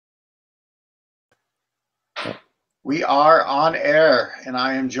We are on air, and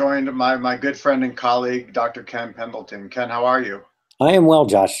I am joined by my good friend and colleague, Dr. Ken Pendleton. Ken, how are you? I am well,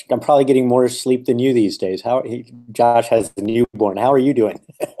 Josh. I'm probably getting more sleep than you these days. Josh has a newborn. How are you doing?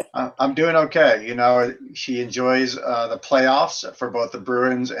 I'm doing okay. You know, she enjoys the playoffs for both the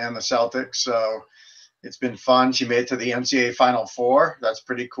Bruins and the Celtics, so it's been fun. She made it to the NCAA Final Four. That's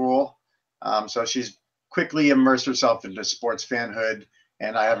pretty cool. So she's quickly immersed herself into sports fanhood,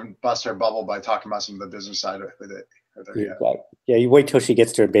 and I haven't bust her bubble by talking about some of the business side of it with her You yet. got, yeah, you wait till she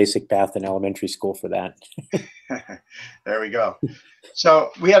gets to her basic math in elementary school for that. There we go. So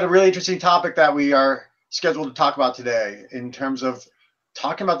we had a really interesting topic that we are scheduled to talk about today in terms of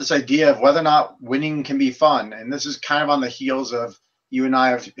talking about this idea of whether or not winning can be fun. And this is kind of on the heels of you and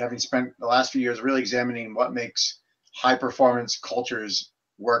I having spent the last few years really examining what makes high performance cultures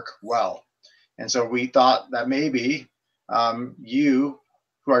work well. And so we thought that maybe you,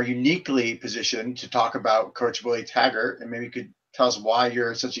 who are uniquely positioned to talk about Coach Willie Taggart, and maybe you could tell us why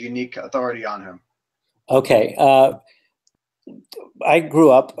you're such a unique authority on him. Okay. I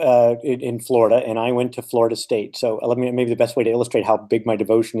grew up in Florida, and I went to Florida State. So maybe the best way to illustrate how big my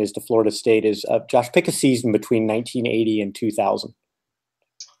devotion is to Florida State is, Josh, pick a season between 1980 and 2000.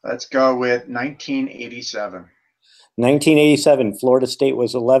 Let's go with 1987. 1987, Florida State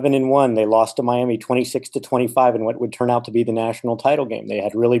was 11-1. They lost to Miami 26-25 in what would turn out to be the national title game. They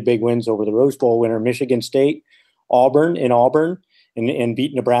had really big wins over the Rose Bowl winner Michigan State, Auburn, and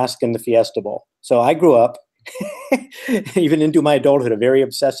beat Nebraska in the Fiesta Bowl. So I grew up, even into my adulthood, a very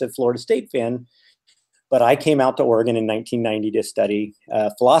obsessive Florida State fan. But I came out to Oregon in 1990 to study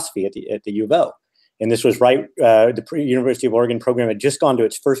philosophy at the U of O. And this was right, the University of Oregon program had just gone to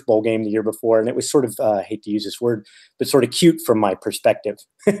its first bowl game the year before. And it was sort of, I hate to use this word, but sort of cute from my perspective.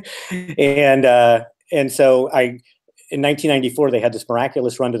 and so in 1994, they had this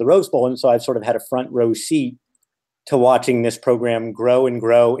miraculous run to the Rose Bowl. And so I've sort of had a front row seat to watching this program grow and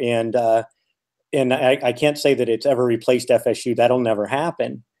grow. And I can't say that it's ever replaced FSU. That'll never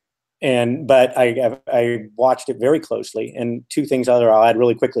happen. But I watched it very closely. And two things I'll add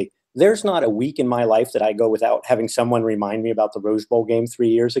really quickly. There's not a week in my life that I go without having someone remind me about the Rose Bowl game 3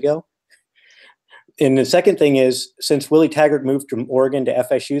 years ago. And the second thing is, since Willie Taggart moved from Oregon to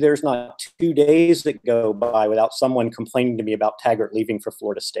FSU, there's not 2 days that go by without someone complaining to me about Taggart leaving for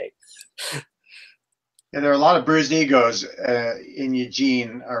Florida State. Yeah, there are a lot of bruised egos in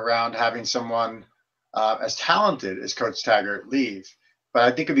Eugene around having someone as talented as Coach Taggart leave. But I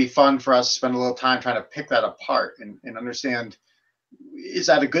think it'd be fun for us to spend a little time trying to pick that apart and understand, is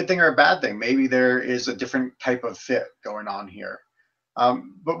that a good thing or a bad thing? Maybe there is a different type of fit going on here.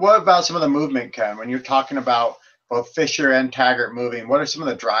 But what about some of the movement, Ken? When you're talking about both Fisher and Taggart moving, what are some of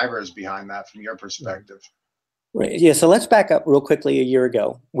the drivers behind that from your perspective? Right. Yeah, so let's back up real quickly. A year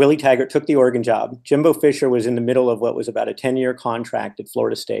ago, Willie Taggart took the Oregon job. Jimbo Fisher was in the middle of what was about a 10-year contract at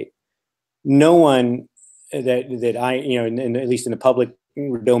Florida State. No one that I, at least in the public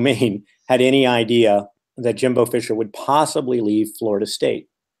domain, had any idea that Jimbo Fisher would possibly leave Florida State.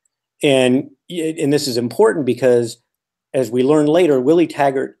 And this is important because, as we learned later, Willie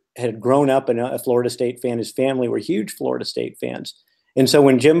Taggart had grown up a Florida State fan. His family were huge Florida State fans. And so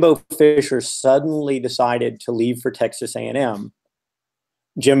when Jimbo Fisher suddenly decided to leave for Texas A&M,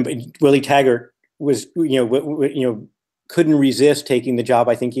 Willie Taggart was, couldn't resist taking the job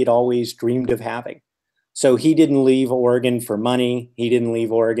I think he'd always dreamed of having. So he didn't leave Oregon for money. He didn't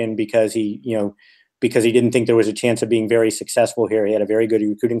leave Oregon because he didn't think there was a chance of being very successful here. He had a very good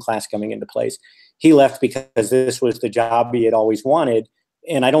recruiting class coming into place. He left because this was the job he had always wanted.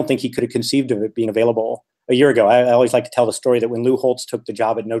 And I don't think he could have conceived of it being available a year ago. I always like to tell the story that when Lou Holtz took the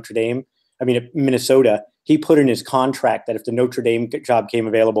job at Minnesota, he put in his contract that if the Notre Dame job came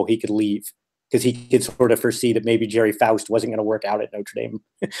available, he could leave because he could sort of foresee that maybe Jerry Faust wasn't going to work out at Notre Dame.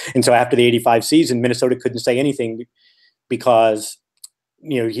 And so after the 85 season, Minnesota couldn't say anything because,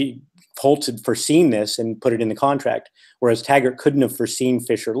 Holtz had foreseen this and put it in the contract, whereas Taggart couldn't have foreseen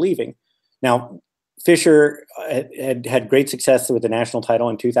Fisher leaving. Now, Fisher had great success with the national title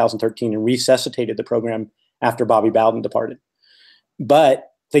in 2013 and resuscitated the program after Bobby Bowden departed. But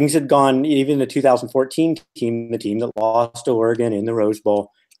things had gone, even the 2014 team, the team that lost to Oregon in the Rose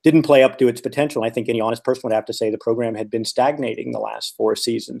Bowl, didn't play up to its potential. I think any honest person would have to say the program had been stagnating the last 4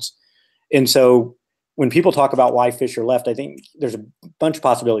 seasons. And so when people talk about why Fisher left, I think there's a bunch of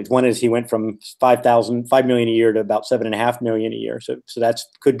possibilities. One is he went from $5 million a year to about $7.5 million a year. So that's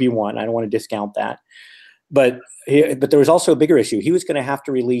could be one. I don't want to discount that. But there was also a bigger issue. He was going to have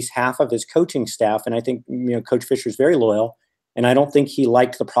to release half of his coaching staff. And I think, Coach Fisher is very loyal. And I don't think he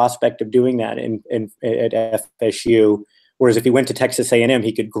liked the prospect of doing that at FSU Whereas if he went to Texas A&M,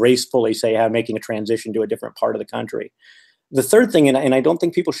 he could gracefully say, I'm making a transition to a different part of the country. The third thing, and I don't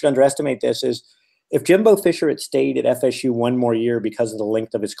think people should underestimate this, is if Jimbo Fisher had stayed at FSU one more year because of the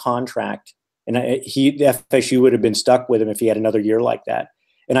length of his contract, and FSU would have been stuck with him if he had another year like that.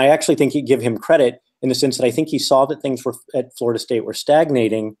 And I actually think he'd give him credit in the sense that I think he saw that things at Florida State were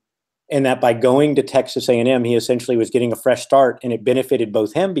stagnating, and that by going to Texas A&M, he essentially was getting a fresh start, and it benefited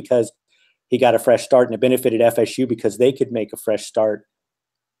both him because he got a fresh start, and it benefited FSU because they could make a fresh start.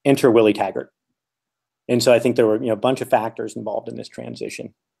 Enter Willie Taggart. And so I think there were a bunch of factors involved in this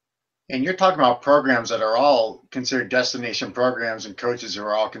transition. And you're talking about programs that are all considered destination programs and coaches who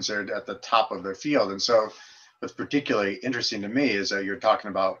are all considered at the top of their field. And so what's particularly interesting to me is that you're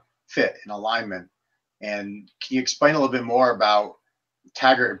talking about fit and alignment. And can you explain a little bit more about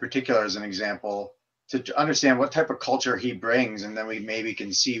Taggart in particular as an example to understand what type of culture he brings? And then we maybe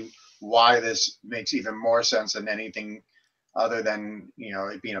can see why this makes even more sense than anything other than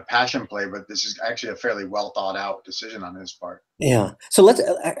it being a passion play, but this is actually a fairly well thought out decision on his part. Yeah. So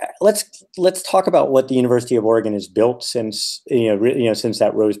let's talk about what the University of Oregon has built since since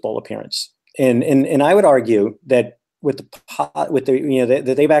that Rose Bowl appearance, and I would argue that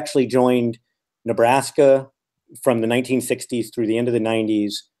that they've actually joined Nebraska from the 1960s through the end of the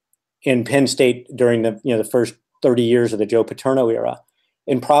 90s, and Penn State during the first 30 years of the Joe Paterno era,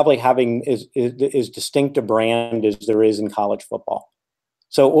 and probably having as distinct a brand as there is in college football.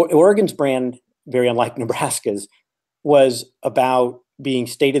 So Oregon's brand, very unlike Nebraska's, was about being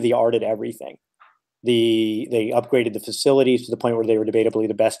state-of-the-art at everything. They upgraded the facilities to the point where they were debatably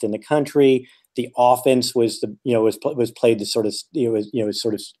the best in the country. The offense was was played the sort of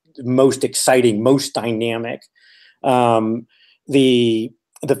sort of most exciting, most dynamic. The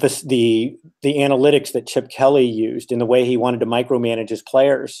analytics that Chip Kelly used in the way he wanted to micromanage his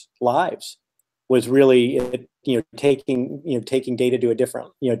players' lives was really taking data to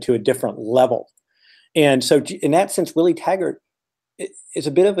a different level. And so in that sense, Willie Taggart is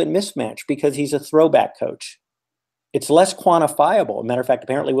a bit of a mismatch because he's a throwback coach. It's less quantifiable. Matter of fact,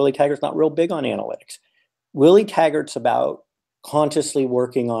 apparently Willie Taggart's not real big on analytics. Willie Taggart's about consciously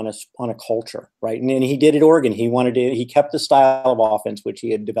working on a culture, right? And he did at Oregon. He kept the style of offense, which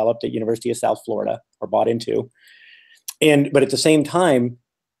he had developed at University of South Florida or bought into. But at the same time,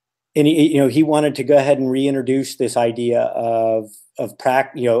 and he wanted to go ahead and reintroduce this idea of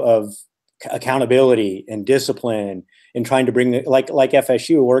accountability and discipline, and trying to bring like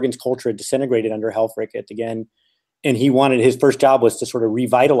FSU, Oregon's culture had disintegrated under Helfrich again. And his first job was to sort of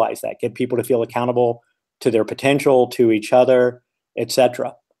revitalize that, get people to feel accountable to their potential, to each other, et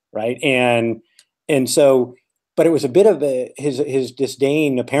cetera. Right. And so, but it was a bit of his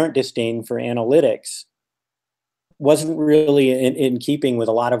disdain, apparent disdain for analytics wasn't really in keeping with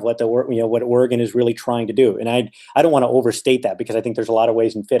a lot of what what Oregon is really trying to do. And I don't want to overstate that because I think there's a lot of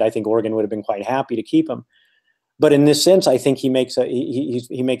ways in fit. I think Oregon would have been quite happy to keep him. But in this sense, I think he makes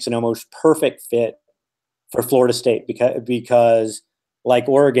an almost perfect fit for Florida State because like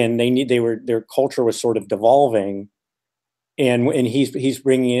Oregon, their culture was sort of devolving, and he's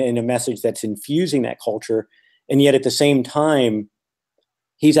bringing in a message that's infusing that culture, and yet at the same time,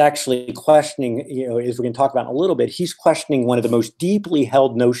 he's actually questioning, as we're going to talk about in a little bit, he's questioning one of the most deeply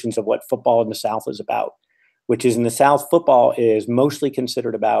held notions of what football in the South is about, which is in the South, football is mostly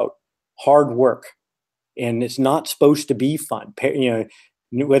considered about hard work, and it's not supposed to be fun.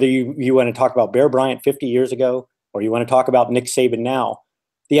 Whether you want to talk about Bear Bryant 50 years ago, or you want to talk about Nick Saban now,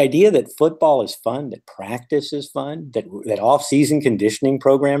 the idea that football is fun, that practice is fun, that off-season conditioning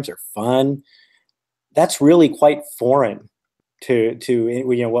programs are fun, that's really quite foreign to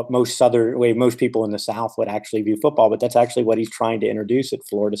what most people in the South would actually view football. But that's actually what he's trying to introduce at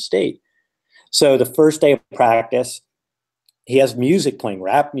Florida State. So the first day of practice, he has music playing,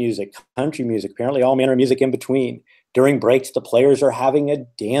 rap music, country music, apparently all manner of music in between. During breaks, the players are having a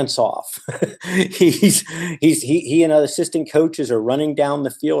dance-off. He and other assistant coaches are running down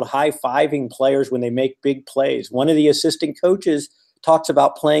the field, high-fiving players when they make big plays. One of the assistant coaches talks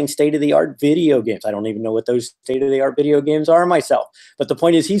about playing state-of-the-art video games. I don't even know what those state-of-the-art video games are myself. But the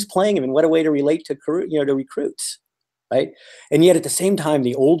point is he's playing them, and what a way to relate to recruits, right? And yet at the same time,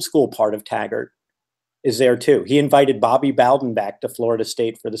 the old-school part of Taggart is there too. He invited Bobby Bowden back to Florida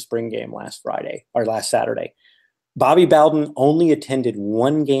State for the spring game last Saturday. Bobby Bowden only attended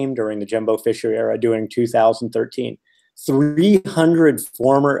one game during the Jimbo Fisher era during 2013. 300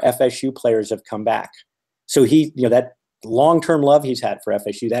 former FSU players have come back. So that long-term love he's had for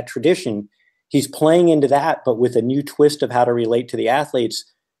FSU, that tradition, he's playing into that, but with a new twist of how to relate to the athletes.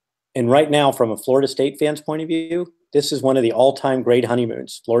 And right now, from a Florida State fan's point of view, this is one of the all-time great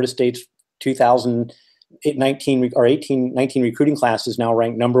honeymoons. Florida State's 2000 19 recruiting class is now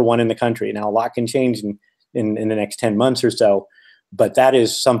ranked #1 in the country. Now a lot can change in the next 10 months or so, but that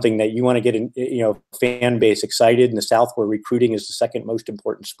is something that you want to get fan base excited in the South, where recruiting is the second most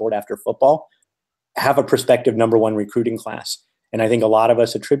important sport after football. Have a prospective #1 recruiting class. And I think a lot of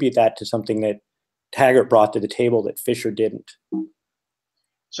us attribute that to something that Taggart brought to the table that Fisher didn't.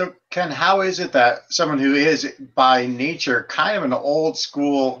 So, Ken, how is it that someone who is by nature kind of an old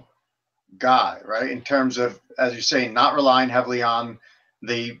school guy, right, in terms of, as you're saying, not relying heavily on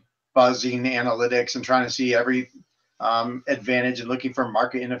the buzzing analytics and trying to see every advantage and looking for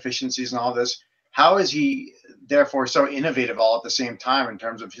market inefficiencies and all this, how is he therefore so innovative all at the same time in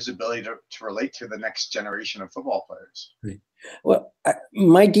terms of his ability to relate to the next generation of football players? Right. Well,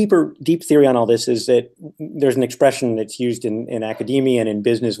 my deep theory on all this is that there's an expression that's used in academia and in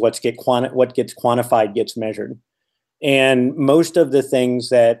business: what gets quantified gets measured. And most of the things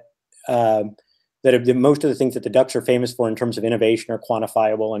that the Ducks are famous for in terms of innovation are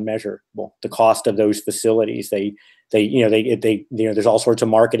quantifiable and measurable. The cost of those facilities, there's all sorts of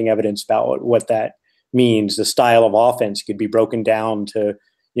marketing evidence about what that means. The style of offense could be broken down to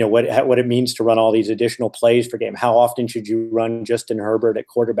what it means to run all these additional plays per game. How often should you run Justin Herbert at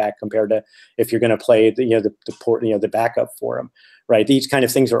quarterback compared to if you're going to play the backup for him, right? These kind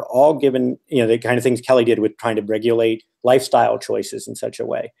of things are all given, the kind of things Kelly did with trying to regulate lifestyle choices in such a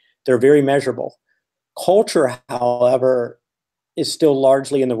way. They're very measurable. Culture, however, is still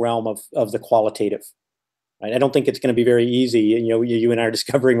largely in the realm of the qualitative. Right? I don't think it's going to be very easy. You and I are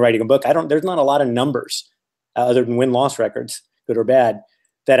discovering writing a book. There's not a lot of numbers other than win-loss records, good or bad,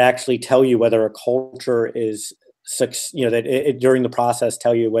 that actually tell you whether a culture is, during the process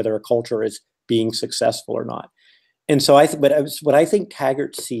tell you whether a culture is being successful or not. And so what I think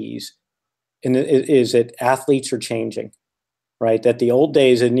Taggart sees is that athletes are changing, right? That the old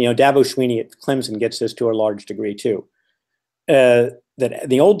days, and Dabo Swinney at Clemson gets this to a large degree too. That in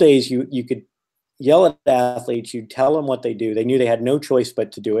the old days you could yell at athletes, you'd tell them what they do. They knew they had no choice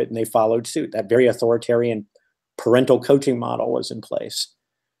but to do it, and they followed suit. That very authoritarian parental coaching model was in place.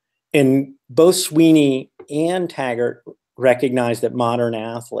 And both Swinney and Taggart recognize that modern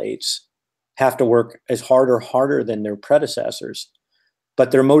athletes have to work as hard or harder than their predecessors,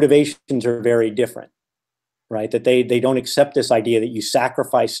 but their motivations are very different, right? That they don't accept this idea that you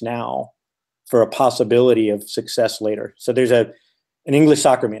sacrifice now for a possibility of success later. So there's an English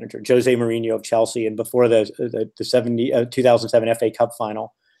soccer manager, Jose Mourinho of Chelsea, and before the 2007 FA Cup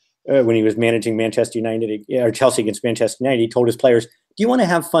final, when he was managing Manchester United or Chelsea against Manchester United, he told his players, "Do you want to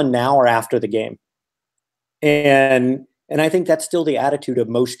have fun now or after the game?" And I think that's still the attitude of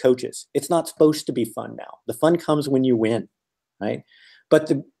most coaches. It's not supposed to be fun now. The fun comes when you win, right?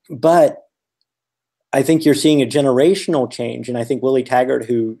 But I think you're seeing a generational change, and I think Willie Taggart,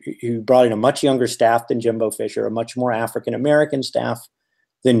 who brought in a much younger staff than Jimbo Fisher, a much more African American staff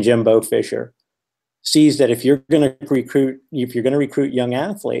than Jimbo Fisher, sees that if you're going to recruit young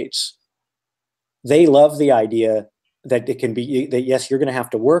athletes, they love the idea that it can be that, yes, you're going to have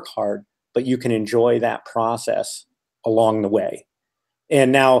to work hard, but you can enjoy that process along the way.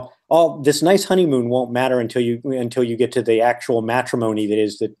 And now all this nice honeymoon won't matter until you get to the actual matrimony that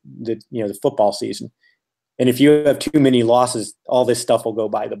is the football season. And if you have too many losses, all this stuff will go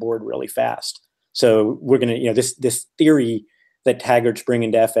by the board really fast. So we're going to, this theory that Taggart's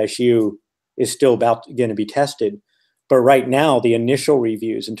bringing to FSU is still going to be tested. But right now, the initial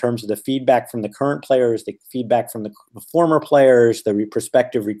reviews in terms of the feedback from the current players, the feedback from the former players, the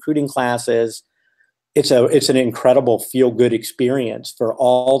prospective recruiting classes, it's an incredible feel-good experience for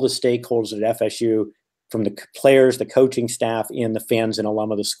all the stakeholders at FSU, from the players, the coaching staff, and the fans and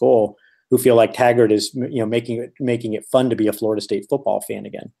alum of the school, who feel like Taggart is making it fun to be a Florida State football fan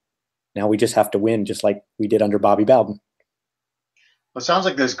again. Now we just have to win, just like we did under Bobby Bowden. Well, it sounds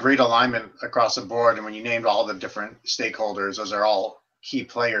like there's great alignment across the board. And when you named all the different stakeholders, those are all key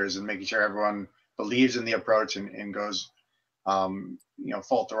players in making sure everyone believes in the approach and goes,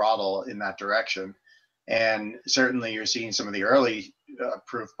 full throttle in that direction. And certainly you're seeing some of the early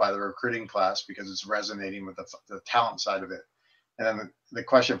proof by the recruiting class because it's resonating with the talent side of it. And then the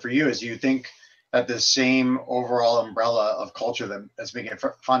question for you is, do you think that this same overall umbrella of culture that's making it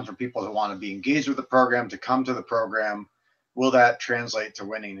fun for people who want to be engaged with the program, to come to the program, will that translate to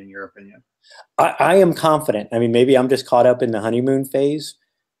winning, in your opinion? I am confident. I mean, maybe I'm just caught up in the honeymoon phase.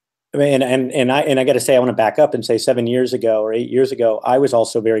 I mean, and I got to say, I want to back up and say 7 years ago or 8 years ago, I was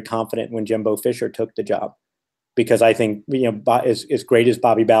also very confident when Jimbo Fisher took the job, because I think, as great as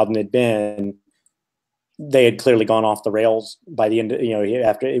Bobby Bowden had been, they had clearly gone off the rails by the end,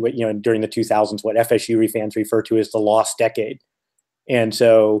 after, during the 2000s, what FSU fans refer to as the lost decade. And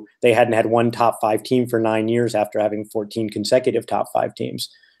so they hadn't had one top 5 team for 9 years after having 14 consecutive top 5 teams.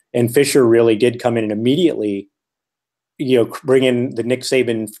 And Fisher really did come in and immediately, bring in the Nick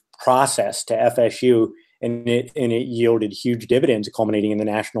Saban process to FSU, and it yielded huge dividends, culminating in the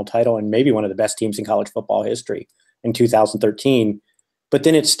national title and maybe one of the best teams in college football history in 2013. But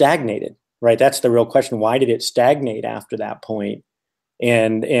then it stagnated, right? That's the real question. Why did it stagnate after that point?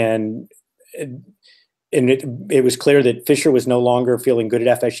 And it was clear that Fisher was no longer feeling good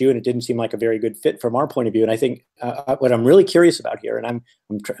at FSU, and it didn't seem like a very good fit from our point of view. And I think what I'm really curious about here, and I'm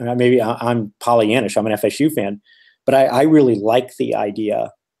Pollyannish, I'm an FSU fan, but I really like the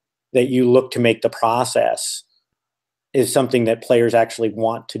idea that you look to make the process is something that players actually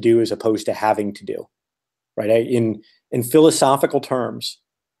want to do as opposed to having to do, right? In philosophical terms,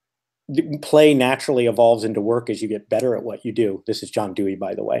 play naturally evolves into work as you get better at what you do. This is John Dewey,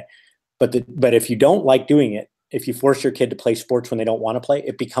 by the way. But if you don't like doing it, if you force your kid to play sports when they don't want to play,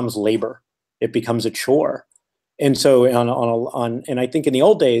 it becomes labor. It becomes a chore. And so and I think in the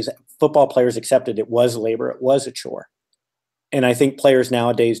old days, football players accepted it was labor, it was a chore. And I think players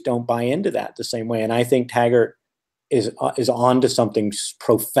nowadays don't buy into that the same way. And I think Taggart is on to something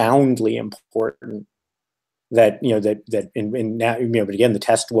profoundly important that now, but again, the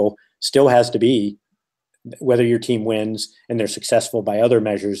test still has to be whether your team wins and they're successful by other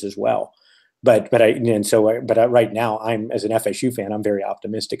measures as well. But right now, I'm, as an FSU fan, I'm very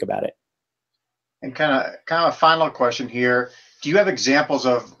optimistic about it. And kind of a final question here. Do you have examples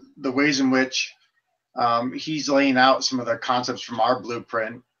of the ways in which he's laying out some of the concepts from our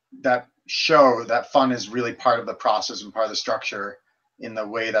blueprint that show that fun is really part of the process and part of the structure in the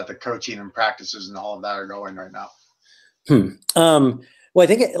way that the coaching and practices and all of that are going right now? Well, I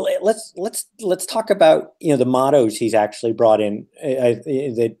think let's talk about the mottos he's actually brought in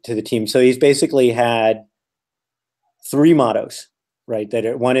to the team. So he's basically had 3 mottos, right?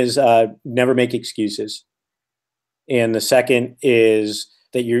 That one is never make excuses, and the second is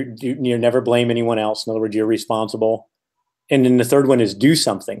that you never blame anyone else. In other words, you're responsible. And then the third one is do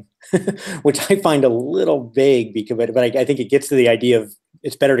something, which I find a little vague but I think it gets to the idea of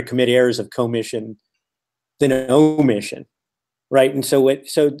it's better to commit errors of commission than omission. Right. And so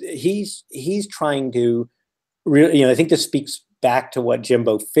he's trying to really, I think this speaks back to what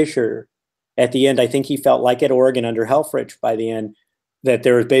Jimbo Fisher at the end, I think he felt like at Oregon under Helfrich by the end, that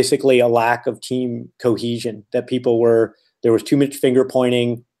there was basically a lack of team cohesion, that there was too much finger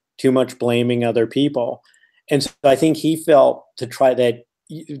pointing, too much blaming other people. And so I think he felt to try that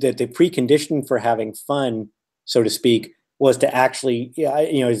the precondition for having fun, so to speak, was to actually,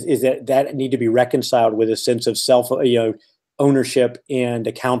 is that need to be reconciled with a sense of self, ownership and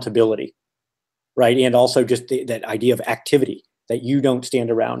accountability, right? And also just that idea of activity, that you don't stand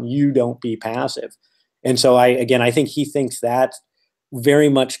around, you don't be passive. And so I think he thinks that very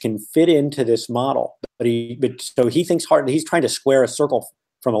much can fit into this model, so he thinks hard. He's trying to square a circle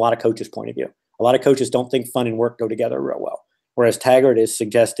from a lot of coaches' point of view. A lot of coaches don't think fun and work go together real well, whereas Taggart is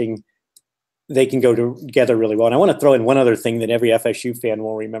suggesting they can go together really well. And I want to throw in one other thing that every FSU fan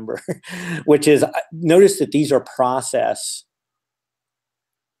will remember, which is notice that these are process.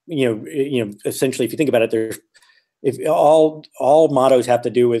 Essentially, if you think about it, if all mottos have to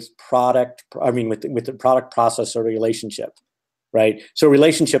do with product. I mean, with the product, process, or relationship, right? So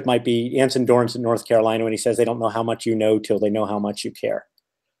relationship might be Anson Dorrance in North Carolina when he says they don't know how much you know till they know how much you care.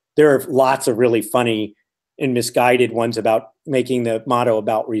 There are lots of really funny and misguided ones about making the motto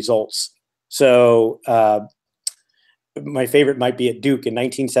about results. So my favorite might be at Duke in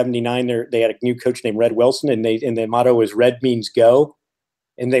 1979. They had a new coach named Red Wilson, and the motto was "Red means go."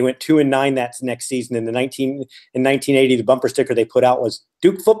 And they went 2-9 that next season. In 1980, the bumper sticker they put out was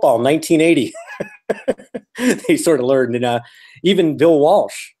Duke football 1980. They sort of learned. And even Bill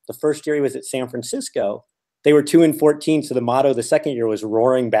Walsh, the first year he was at San Francisco, they were 2-14. So the motto the second year was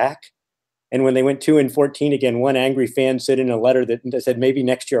roaring back. And when they went 2-14 again, one angry fan sent in a letter that said maybe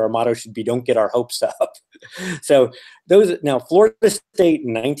next year our motto should be "Don't get our hopes up." So Florida State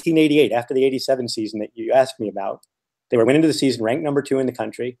in 1988, after the 87 season that you asked me about, they went into the season ranked number 2 in the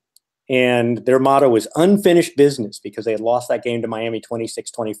country, and their motto was unfinished business because they had lost that game to Miami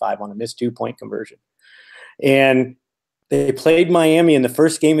 26-25 on a missed 2-point conversion. And they played Miami in the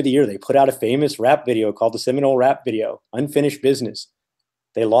first game of the year. They put out a famous rap video called the Seminole Rap Video, Unfinished Business.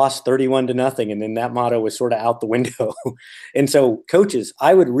 They lost 31-0, and then that motto was sort of out the window. And so, coaches,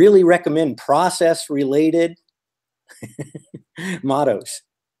 I would really recommend process-related mottos.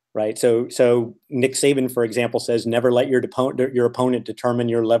 Right. So Nick Saban, for example, says never let your opponent determine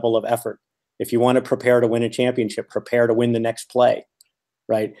your level of effort. If you want to prepare to win a championship, prepare to win the next play.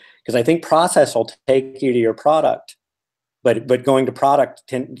 Right. Because I think process will take you to your product. but going to product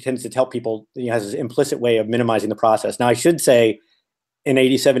tends to tell people, has an implicit way of minimizing the process. Now, I should say, in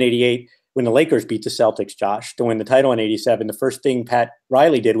 87, 88, when the Lakers beat the Celtics, Josh, to win the title in 87, the first thing Pat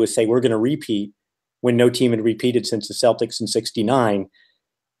Riley did was say, we're going to repeat, when no team had repeated since the Celtics in 69.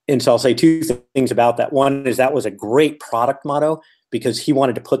 And so I'll say two things about that. One is that was a great product motto because he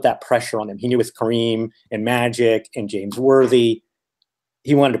wanted to put that pressure on them. He knew with Kareem and Magic and James Worthy,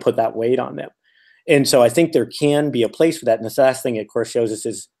 he wanted to put that weight on them. And so I think there can be a place for that. And the last thing, of course, shows us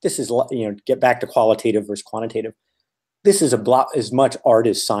is this is, get back to qualitative versus quantitative. This is as much art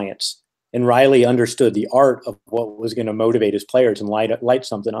as science. And Riley understood the art of what was going to motivate his players and light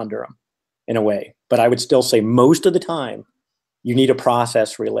something under them in a way. But I would still say most of the time, you need a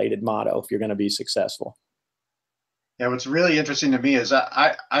process-related motto if you're going to be successful. Yeah, what's really interesting to me is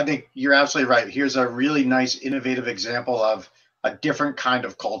I think you're absolutely right. Here's a really nice, innovative example of a different kind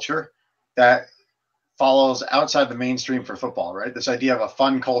of culture that follows outside the mainstream for football, right? This idea of a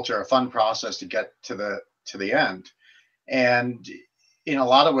fun culture, a fun process to get to the end. And in a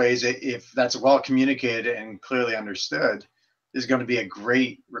lot of ways, if that's well communicated and clearly understood, is going to be a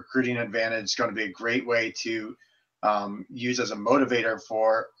great recruiting advantage. It's going to be a great way to use as a motivator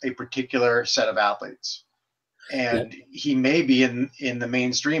for a particular set of athletes. And he may be in the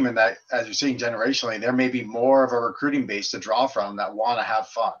mainstream, and that, as you're seeing generationally, there may be more of a recruiting base to draw from that want to have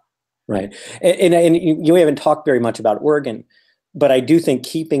fun. Right. And you haven't talked very much about Oregon, but I do think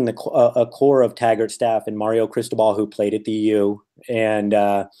keeping a core of Taggart's staff and Mario Cristobal, who played at the U, and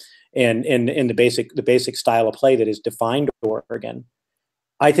the basic style of play that has defined Oregon,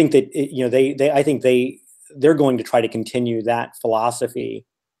 I think that they're going to try to continue that philosophy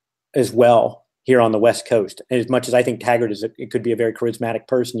as well here on the West Coast. As much as I think Taggart it could be a very charismatic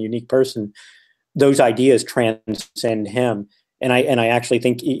person, unique person, those ideas transcend him. And I actually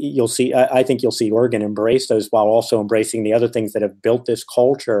think you'll see Oregon embrace those while also embracing the other things that have built this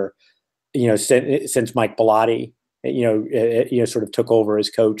culture, since Mike Bellotti, sort of took over as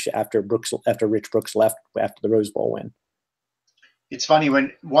coach after Rich Brooks left after the Rose Bowl win. It's funny,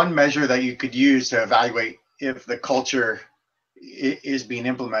 when one measure that you could use to evaluate if the culture is being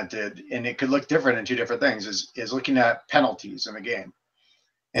implemented, and it could look different in two different things, is looking at penalties in the game.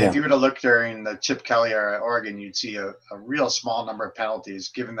 And if you were to look during the Chip Kelly era at Oregon, you'd see a real small number of penalties,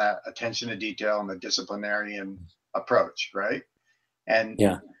 given that attention to detail and the disciplinarian approach, right? And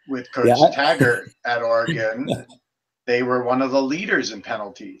with Coach Taggart at Oregon, they were one of the leaders in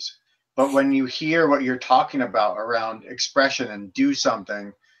penalties. But when you hear what you're talking about around expression and do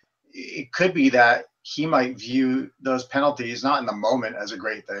something, it could be that he might view those penalties not in the moment as a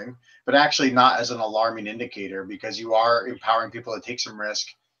great thing, but actually not as an alarming indicator, because you are empowering people to take some risk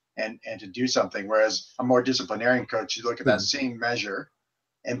and to do something. Whereas a more disciplinarian coach, you look at that same measure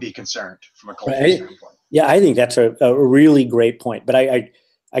and be concerned from a cultural standpoint. Yeah, I think that's a really great point. But I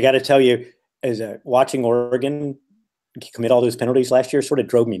got to tell you, as watching Oregon commit all those penalties last year sort of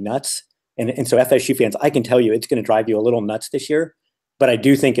drove me nuts. And so FSU fans, I can tell you it's going to drive you a little nuts this year. But I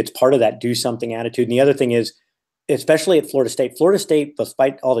do think it's part of that do something attitude. And the other thing is, especially at Florida State,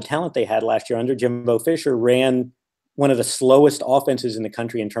 despite all the talent they had last year under Jimbo Fisher, ran one of the slowest offenses in the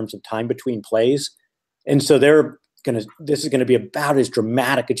country in terms of time between plays. And so this is going to be about as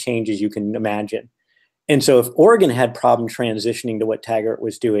dramatic a change as you can imagine. And so if Oregon had problem transitioning to what Taggart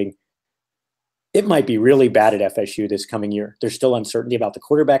was doing, it might be really bad at FSU this coming year. There's still uncertainty about the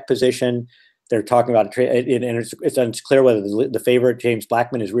quarterback position. They're talking about it, and it's unclear whether the favorite, James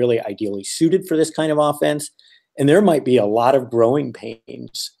Blackman, is really ideally suited for this kind of offense. And there might be a lot of growing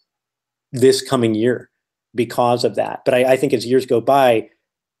pains this coming year because of that. But I think as years go by,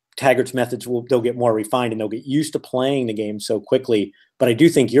 Taggart's methods they'll get more refined, and they'll get used to playing the game so quickly. But I do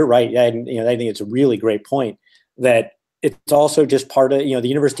think you're right. And, I think it's a really great point that it's also just part of, the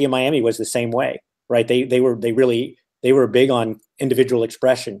University of Miami was the same way, right? They were big on individual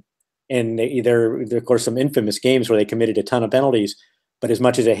expression. And there are, of course, some infamous games where they committed a ton of penalties. But as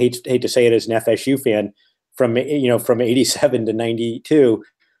much as I hate to say it as an FSU fan, from 87 to 92,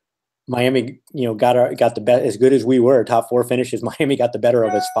 Miami, got the best. As good as we were, top four finishes, Miami got the better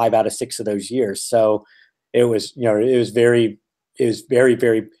of us 5 out of 6 of those years. So it was very,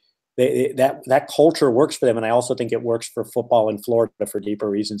 very. That culture works for them, and I also think it works for football in Florida for deeper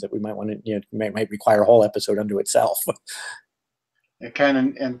reasons that we might want to, might require a whole episode unto itself. It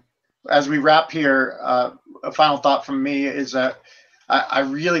can, and as we wrap here, a final thought from me is that I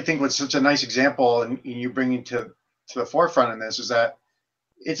really think what's such a nice example, and you bringing to the forefront in this, is that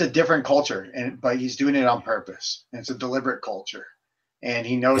it's a different culture, but he's doing it on purpose. And it's a deliberate culture, and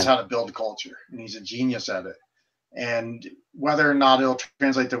he knows how to build culture, and he's a genius at it. And whether or not it'll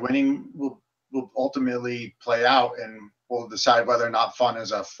translate to winning will ultimately play out, and will decide whether or not fun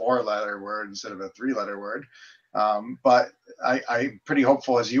is a 4-letter word instead of a 3-letter word. But I'm pretty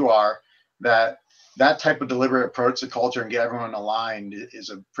hopeful, as you are, that that type of deliberate approach to culture and get everyone aligned is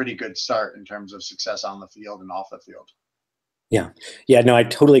a pretty good start in terms of success on the field and off the field. Yeah, no, I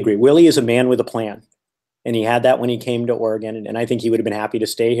totally agree. Willie is a man with a plan, and he had that when he came to Oregon, and I think he would have been happy to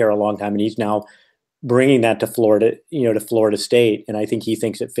stay here a long time. And he's now bringing that to Florida, to Florida State, and I think he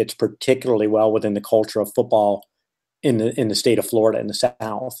thinks it fits particularly well within the culture of football in the state of Florida in the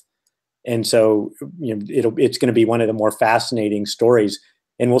South. And so, it's going to be one of the more fascinating stories.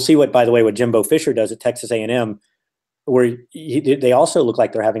 And we'll see what Jimbo Fisher does at Texas A&M, where they also look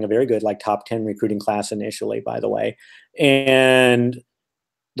like they're having a very good, like, top 10 recruiting class initially, by the way. And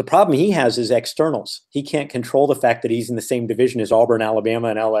the problem he has is externals. He can't control the fact that he's in the same division as Auburn, Alabama,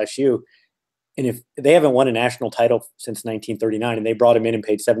 and LSU. And if they haven't won a national title since 1939, and they brought him in and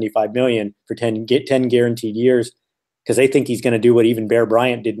paid $75 million for 10 guaranteed years, because they think he's going to do what even Bear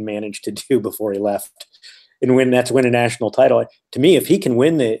Bryant didn't manage to do before he left, and win a national title. To me, if he can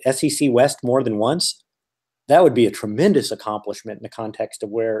win the SEC West more than once, that would be a tremendous accomplishment in the context of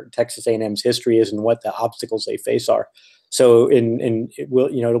where Texas A&M's history is and what the obstacles they face are. So,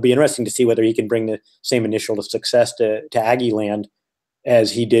 it'll be interesting to see whether he can bring the same initial success to Aggie land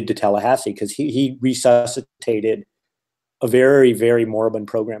as he did to Tallahassee, because he resuscitated a very, very moribund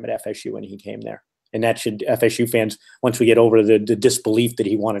program at FSU when he came there. And that should, FSU fans, once we get over the disbelief that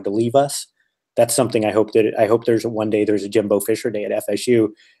he wanted to leave us, that's something I hope there's one day there's a Jimbo Fisher day at FSU,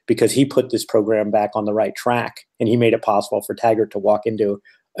 because he put this program back on the right track, and he made it possible for Taggart to walk into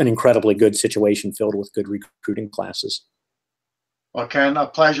an incredibly good situation filled with good recruiting classes. Well, Ken, a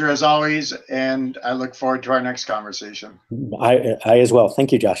pleasure as always, and I look forward to our next conversation. I as well.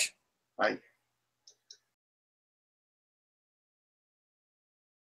 Thank you, Josh. Bye.